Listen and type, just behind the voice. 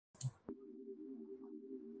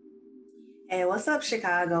Hey, what's up,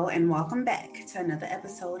 Chicago, and welcome back to another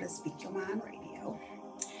episode of Speak Your Mind Radio.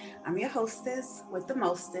 I'm your hostess with the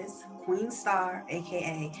mostest, Queen Star,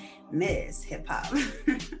 aka Miss Hip Hop.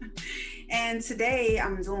 And today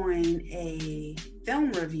I'm doing a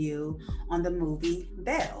film review on the movie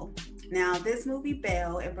Belle. Now, this movie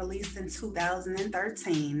Belle, it released in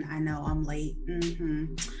 2013. I know I'm late.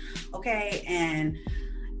 Okay, and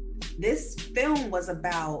this film was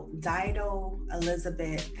about Dido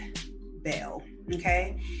Elizabeth Belle,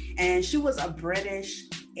 okay? And she was a British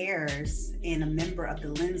heiress and a member of the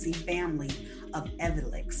Lindsay family of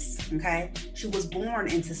Evelix, okay? She was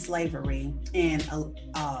born into slavery and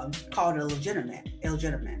called illegitimate,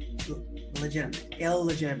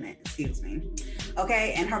 excuse me.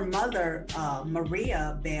 Okay, and her mother,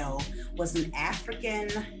 Maria Belle, was an African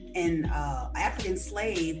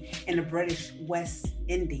slave in the British West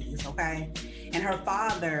Indies, okay? And her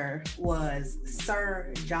father was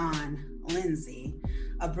Sir John Lindsay,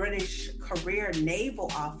 a British career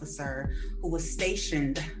naval officer who was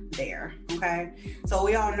stationed there, okay? So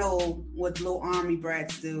we all know what little army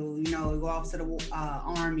brats do. You know, you go off to the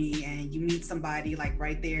army and you meet somebody like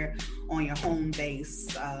right there on your home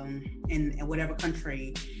base in whatever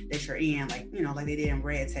country that you're in, like, you know, like they did in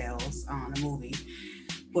Red Tails, the movie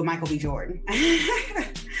with Michael B. Jordan.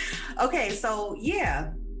 Okay, so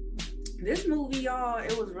yeah, this movie, y'all,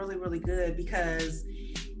 it was really, really good because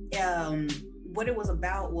what it was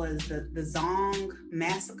about was the Zong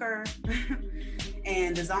massacre.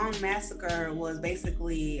 And the Zong massacre was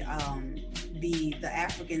basically the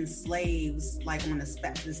African slaves, like on the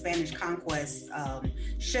Spanish conquest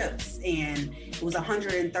ships, and it was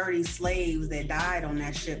 130 slaves that died on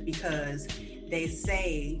that ship because they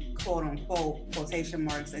say, quote unquote, quotation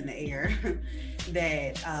marks in the air,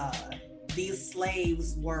 that these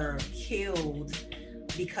slaves were killed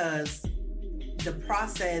because the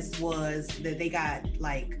process was that they got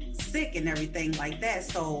like sick and everything like that,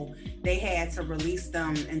 so they had to release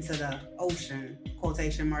them into the ocean,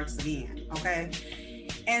 quotation marks again, okay?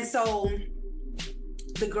 And so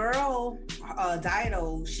the girl,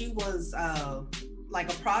 Dido, she was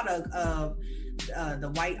like a product of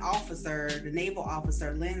the white officer, the naval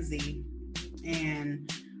officer, Lindsay,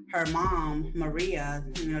 and her mom, Maria.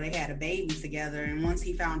 You know, they had a baby together, and once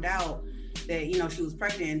he found out that, you know, she was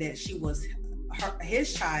pregnant, that she was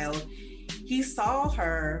his child, he saw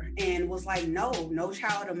her and was like, no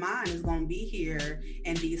child of mine is going to be here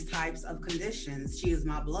in these types of conditions. She is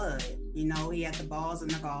my blood. You know, he had the balls and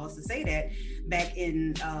the galls to say that back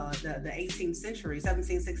in the 18th century,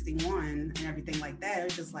 1761 and everything like that.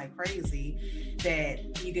 It's just like crazy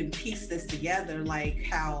that you can piece this together, like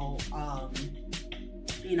how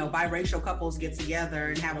you know, biracial couples get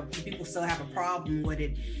together and people still have a problem with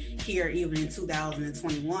it here even in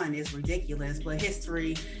 2021 is ridiculous, but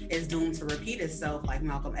history is doomed to repeat itself, like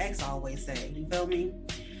Malcolm X always say. You feel me?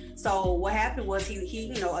 So what happened was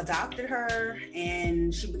he you know, adopted her,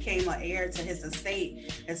 and she became an heir to his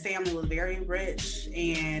estate. His family was very rich,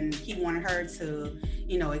 and he wanted her to,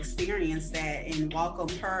 you know, experience that and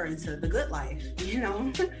welcome her into the good life, you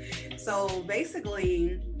know? So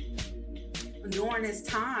basically, during this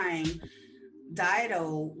time,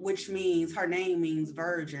 Dido, which means, her name means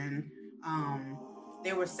virgin,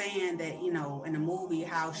 they were saying that, you know, in the movie,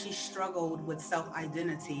 how she struggled with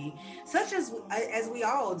self-identity, such as we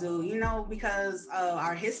all do, you know, because of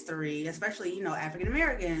our history, especially, you know, African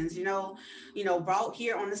Americans, you know, brought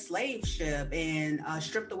here on the slave ship and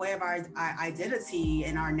stripped away of our identity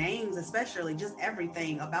and our names, especially just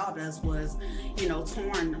everything about us was, you know,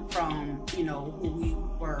 torn from, you know, who we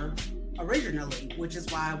were originally, which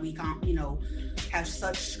is why we can't, you know, have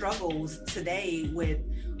such struggles today with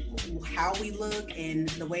how we look and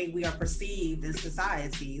the way we are perceived in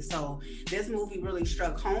society. So this movie really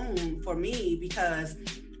struck home for me because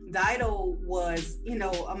Dido was, you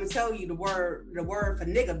know, I'm gonna tell you, the word for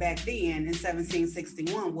nigga back then in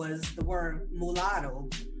 1761 was the word mulatto,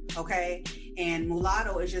 okay? And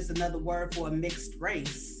mulatto is just another word for a mixed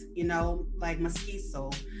race, you know, like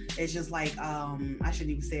mestizo. It's just like, I shouldn't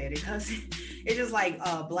even say it because it's just like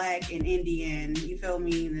black and Indian, you feel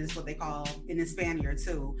me? And it's what they call in the Spaniard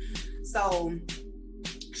too. So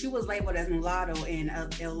she was labeled as mulatto and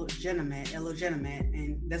illegitimate,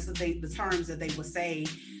 and that's the terms that they would say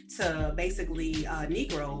to basically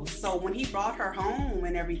Negroes. So when he brought her home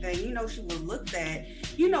and everything, you know, she was looked at,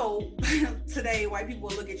 you know, today white people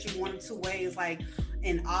look at you one of two ways, like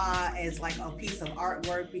in awe as like a piece of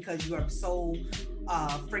artwork because you are so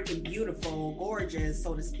freaking beautiful, gorgeous,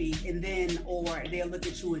 so to speak, and then or they'll look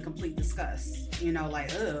at you in complete disgust, you know, like,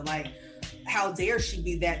 ugh, like how dare she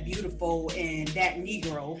be that beautiful and that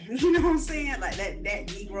Negro? You know what I'm saying? Like that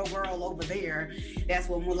Negro girl over there. That's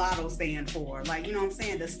what mulatto stand for. Like, you know what I'm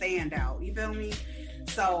saying? The standout. You feel me?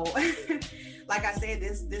 So, like I said,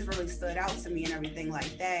 this really stood out to me and everything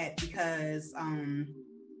like that because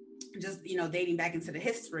just dating back into the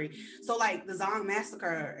history. So like the Zong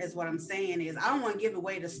massacre is what I'm saying is I don't want to give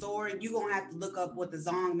away the story. You're gonna have to look up what the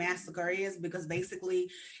Zong massacre is because basically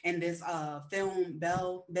in this film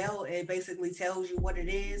Bell it basically tells you what it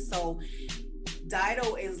is. So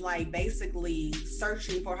Dido is like basically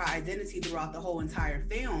searching for her identity throughout the whole entire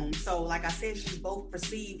film. So, like I said, she's both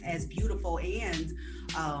perceived as beautiful and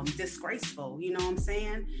disgraceful. You know what I'm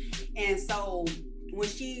saying? And so, when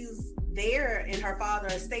she's there in her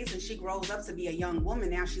father's estates and she grows up to be a young woman,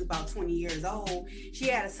 now she's about 20 years old. She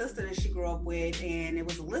had a sister that she grew up with, and it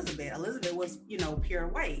was Elizabeth. Elizabeth was, pure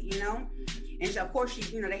white, and she, of course,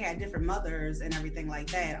 they had different mothers and everything like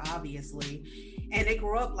that, obviously. And they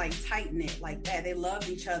grew up like tight knit like that. They loved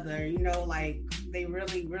each other, like they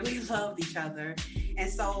really, really loved each other.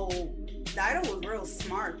 And so Dido was real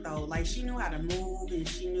smart though. Like she knew how to move and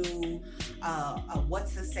she knew what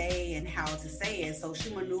to say and how to say it. So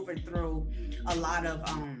she maneuvered through a lot of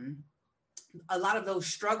those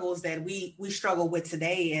struggles that we struggle with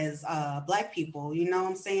today as Black people. You know what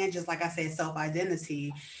I'm saying? Just like I said,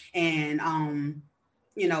 self-identity and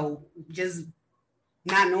just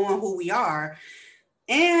not knowing who we are.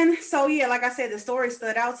 And so yeah, like I said, the story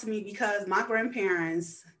stood out to me because my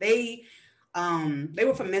grandparents, they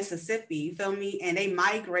were from Mississippi, you feel me? And they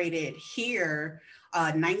migrated here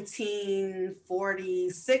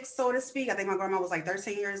 1946, so to speak. I think my grandma was like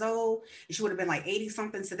 13 years old and she would have been like 80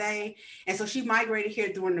 something today. And so she migrated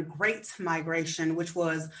here during the Great Migration, which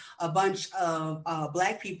was a bunch of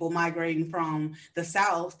Black people migrating from the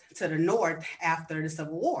South to the North after the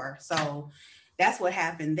Civil War. So that's what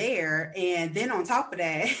happened there. And then on top of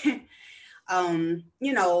that,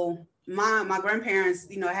 my grandparents,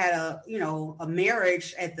 had a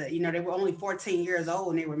marriage at the, they were only 14 years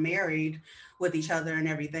old and they were married with each other and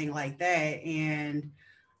everything like that. And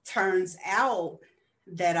turns out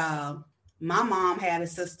that my mom had a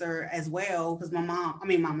sister as well because my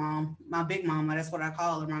big mama, that's what I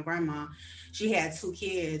call her, my grandma, she had 2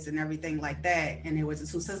 kids and everything like that. And it was the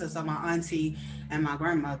 2 sisters of my auntie and my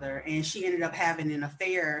grandmother. And she ended up having an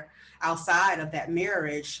affair outside of that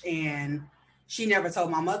marriage. And she never told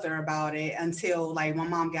my mother about it until like my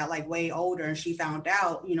mom got like way older and she found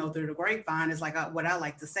out, through the grapevine. Is like what I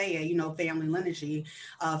like to say, family lineage,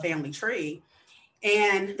 family tree.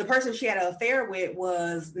 And the person she had an affair with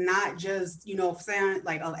was not just, saying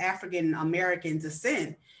like of African American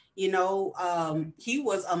descent. He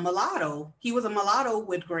was a mulatto. He was a mulatto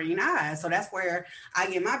with green eyes. So that's where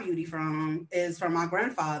I get my beauty from, is from my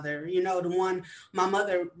grandfather, the one my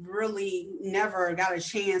mother really never got a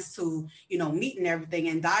chance to, meet and everything.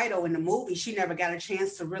 And Dido in the movie, she never got a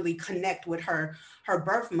chance to really connect with her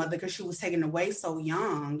birth mother because she was taken away so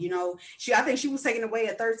young. I think she was taken away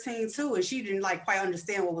at 13 too, and she didn't like quite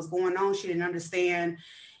understand what was going on. She didn't understand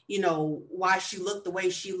why she looked the way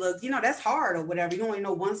she looked. That's hard or whatever. You only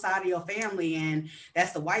know one side of your family and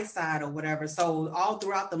that's the white side or whatever. So all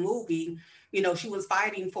throughout the movie, she was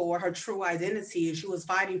fighting for her true identity and she was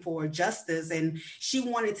fighting for justice and she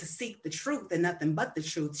wanted to seek the truth and nothing but the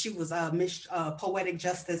truth. She was Miss Poetic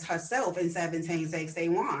Justice herself in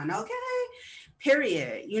 1761. Okay.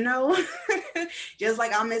 Period. Just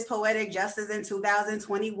like I'm Miss Poetic Justice in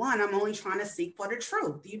 2021, I'm only trying to seek for the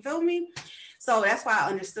truth. You feel me? So that's why I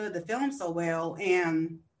understood the film so well.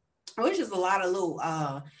 And it was just a lot of little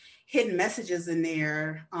hidden messages in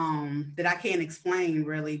there that I can't explain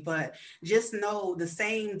really, but just know the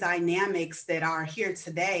same dynamics that are here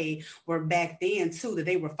today were back then too, that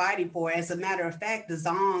they were fighting for. As a matter of fact, the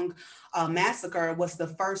Zong massacre was the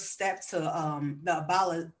first step to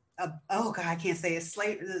the oh God, I can't say it,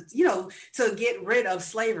 to get rid of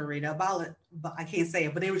slavery, I can't say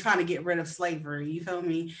it, but they were trying to get rid of slavery, you feel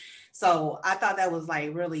me? So I thought that was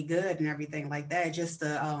like really good and everything like that, just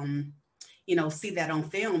to, see that on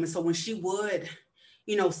film. And so when she would,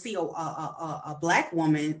 see a Black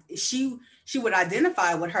woman, she would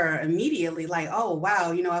identify with her immediately, like, oh,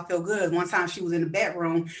 wow, I feel good. One time she was in the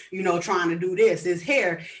bedroom, trying to do this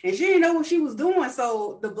hair, and she didn't know what she was doing.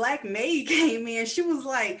 So the Black maid came in, she was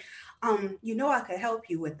like, I could help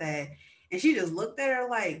you with that. And she just looked at her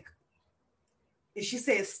like, and she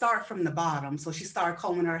said, start from the bottom. So she started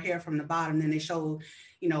combing her hair from the bottom. Then they showed,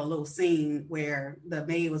 a little scene where the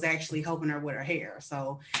maid was actually helping her with her hair.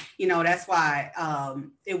 So, that's why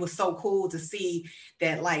it was so cool to see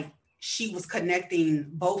that, like, she was connecting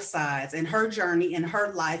both sides, and her journey in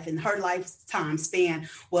her life and her lifetime span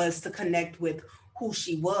was to connect with who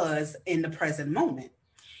she was in the present moment.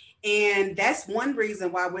 And that's one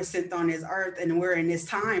reason why we're sent on this earth and we're in this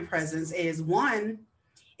time presence is one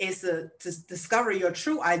is to discover your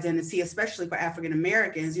true identity, especially for African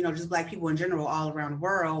Americans, you know, just Black people in general all around the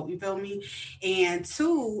world, you feel me? And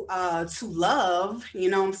two, to love, you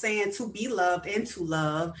know what I'm saying, to be loved and to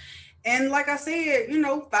love. And like I said, you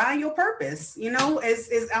know, find your purpose. You know,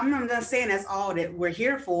 I'm not saying that's all that we're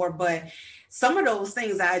here for, but some of those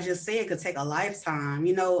things I just said could take a lifetime.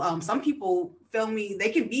 You know, some people feel me, they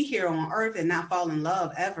can be here on earth and not fall in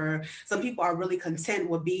love ever. Some people are really content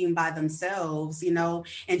with being by themselves, you know,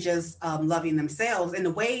 and just loving themselves. And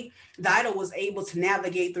the way Dido was able to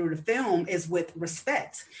navigate through the film is with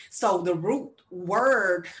respect. So the root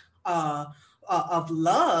word of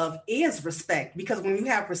love is respect, because when you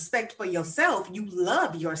have respect for yourself, you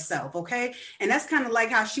love yourself. Okay. And that's kind of like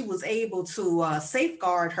how she was able to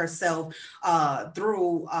safeguard herself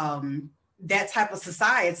through that type of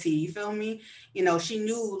society. You feel me? You know, she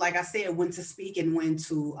knew, like I said, when to speak and when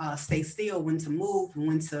to stay still, when to move and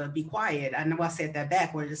when to be quiet. I know I said that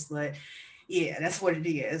backwards, but yeah, that's what it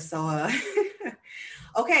is. So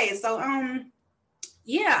okay, so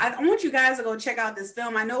yeah, I want you guys to go check out this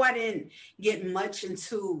film. I know I didn't get much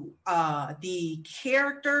into the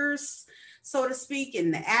characters, so to speak,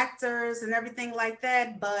 and the actors and everything like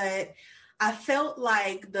that, but I felt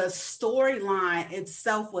like the storyline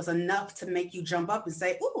itself was enough to make you jump up and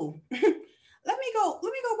say, "Ooh, let me go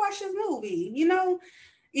watch this movie." You know,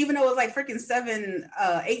 even though it was like freaking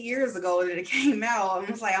 8 years ago that it came out. I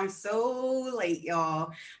was like, I'm so late,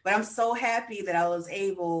 y'all. But I'm so happy that I was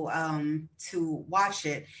able to watch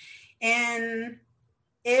it. And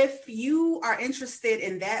if you are interested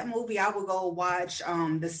in that movie, I would go watch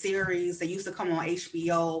the series that used to come on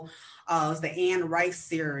HBO. It was the Anne Rice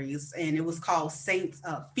series, and it was called Saints,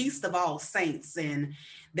 Feast of All Saints. And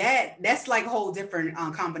that's like a whole different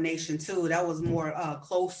combination too. That was more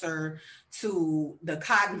closer to the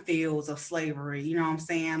cotton fields of slavery. You know what I'm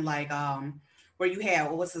saying? Like where you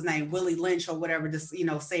had, what's his name, Willie Lynch or whatever, just, you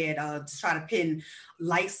know, said to try to pin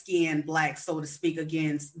light-skinned blacks, so to speak,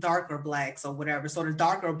 against darker blacks or whatever. So the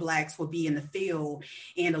darker blacks would be in the field,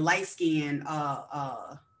 and the light-skinned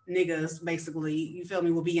niggas, basically, you feel me,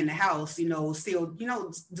 will be in the house, you know, still, you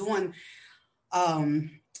know, doing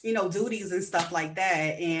you know, duties and stuff like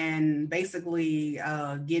that, and basically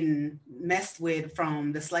getting messed with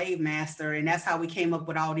from the slave master. And that's how we came up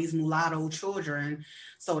with all these mulatto children,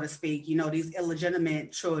 so to speak, you know, these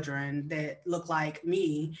illegitimate children that look like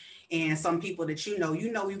me. And some people that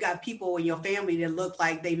you got people in your family that look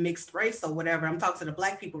like they mixed race or whatever. I'm talking to the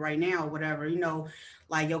Black people right now or whatever, you know,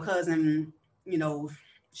 like your cousin, you know,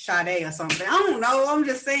 Sade or something. I don't know. I'm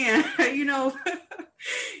just saying, you know,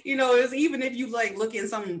 you know, it's, even if you like look in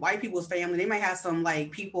some white people's family, they might have some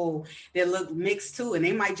like people that look mixed too, and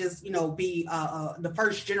they might just, you know, be the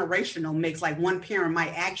first generational mix. Like one parent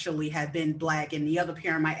might actually have been Black, and the other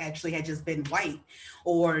parent might actually have just been white.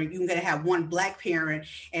 Or you're gonna have one Black parent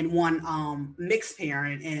and one mixed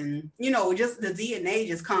parent, and you know, just the DNA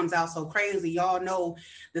just comes out so crazy. Y'all know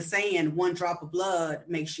the saying, "One drop of blood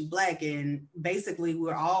makes you Black," and basically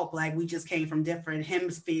we're all Black. We just came from different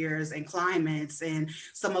hemispheres and climates, and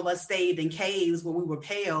some of us stayed in caves where we were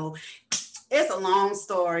pale. It's a long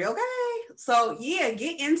story, okay? So yeah,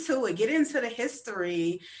 get into it, get into the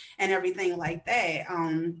history and everything like that.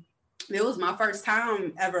 It was my first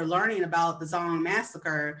time ever learning about the Zong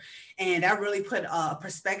massacre, and that really put a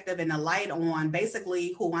perspective and a light on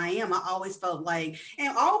basically who I am. I always felt like,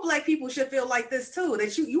 and all Black people should feel like this too,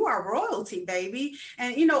 that you are royalty, baby.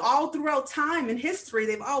 And you know, all throughout time and history,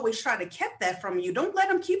 they've always tried to keep that from you. Don't let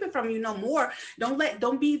them keep it from you no more.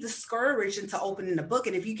 Don't be discouraged into opening the book.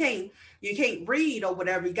 And if you can't read or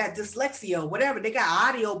whatever, you got dyslexia or whatever, they got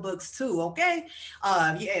audio books too, okay?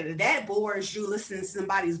 Yeah, that bores you listening to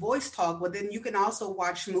somebody's voice talk, but then you can also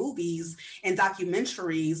watch movies and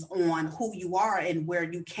documentaries on who you are and where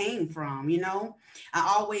you came from, you know?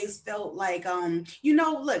 I always felt like, you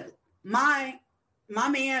know, look, my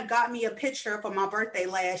man got me a picture for my birthday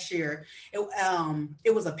last year.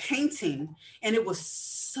 It was a painting, and it was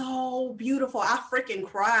so beautiful. I freaking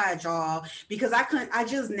cried, y'all, because I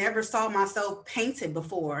just never saw myself painted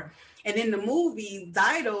before. And in the movie,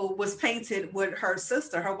 Dido was painted with her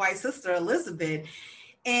sister, her white sister, Elizabeth.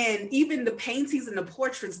 And even the paintings and the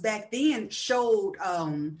portraits back then showed,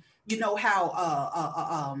 you know,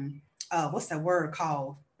 how, what's that word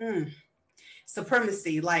called?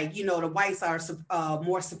 supremacy, like, you know, the whites are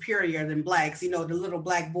more superior than blacks, you know, the little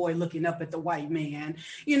black boy looking up at the white man,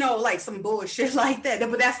 you know, like some bullshit like that.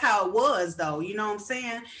 But that's how it was, though, you know what I'm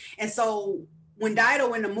saying? And so when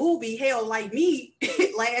Dido in the movie, hell, like me,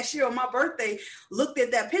 last year on my birthday, looked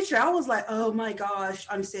at that picture, I was like, oh my gosh,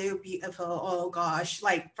 I'm so beautiful. Oh gosh,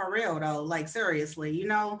 like for real though, like seriously, you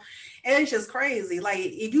know? And it's just crazy. Like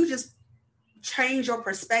if you just change your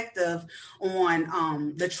perspective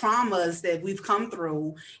on the traumas that we've come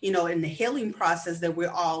through, you know, in the healing process that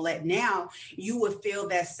we're all at now, you would feel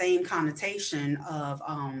that same connotation of,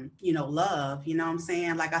 you know, love, you know what I'm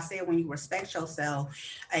saying? Like I said, when you respect yourself,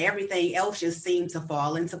 everything else just seems to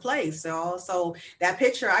fall into place. So that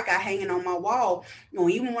picture I got hanging on my wall, you know,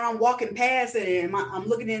 even when I'm walking past it and I'm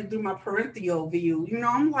looking at it through my parental view, you know,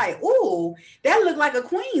 I'm like, ooh, that looked like a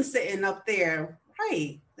queen sitting up there.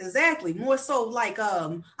 Right. Exactly. More so like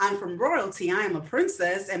I'm from royalty. I am a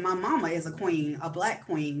princess and my mama is a queen, a black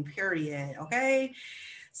queen, period. Okay.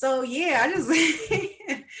 So yeah, I just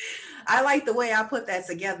I like the way I put that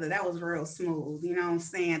together. That was real smooth. You know what I'm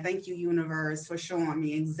saying? Thank you, universe, for showing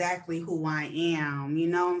me exactly who I am. You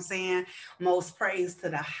know what I'm saying? Most praise to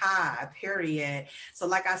the high, period. So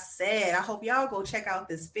like I said, I hope y'all go check out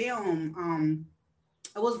this film.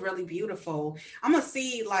 It was really beautiful. I'm gonna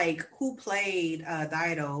see like who played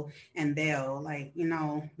Dido and Belle, like, you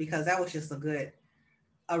know, because that was just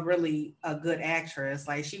really a good actress.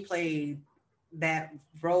 Like she played that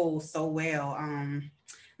role so well. And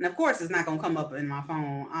of course, it's not gonna come up in my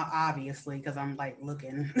phone, obviously, because I'm like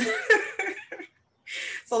looking.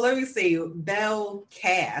 So let me see, Belle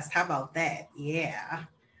cast. How about that? Yeah.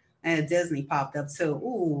 And Disney popped up too.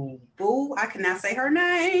 Ooh, boo! I cannot say her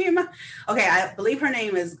name. Okay, I believe her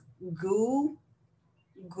name is Goo.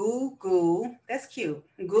 That's cute.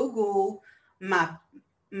 Goo Ma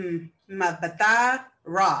Mapata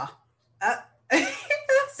Ra.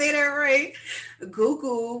 Say that right.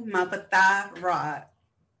 Goo Mapata Ra.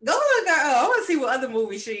 Go look her up. I want to see what other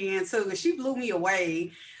movies she in too, because she blew me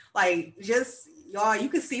away. Like just y'all, you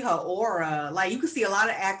could see her aura. Like you could see a lot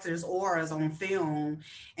of actors' auras on film,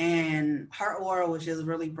 and her aura was just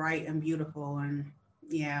really bright and beautiful. And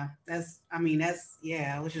yeah,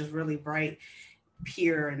 it was just really bright,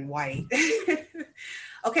 pure, and white.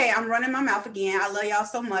 Okay, I'm running my mouth again. I love y'all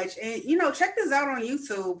so much, and you know, check this out on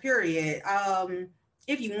YouTube. Period.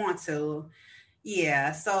 If you want to.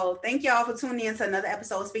 Yeah, so thank y'all for tuning in to another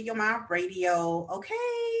episode of Speak Your Mind Radio. Okay,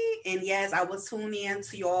 and yes, I will tune in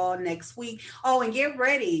to y'all next week. Oh, and get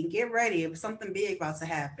ready. If something big about to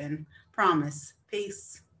happen. Promise.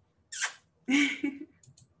 Peace.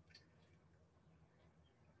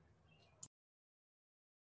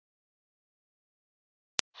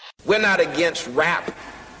 We're not against rap.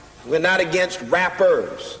 We're not against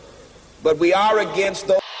rappers. But we are against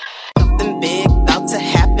those. Something big about to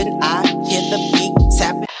happen. I hear the beat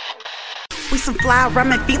tapping. We some fly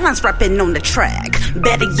rhyming felines rapping on the track.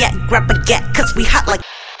 Better yet, grab a gat, cause we hot like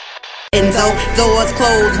Enzo. Doors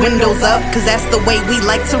closed, windows up, cause that's the way we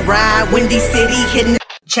like to ride. Windy City hitting.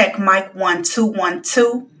 Check mic 1 2 1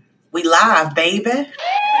 2. We live, baby.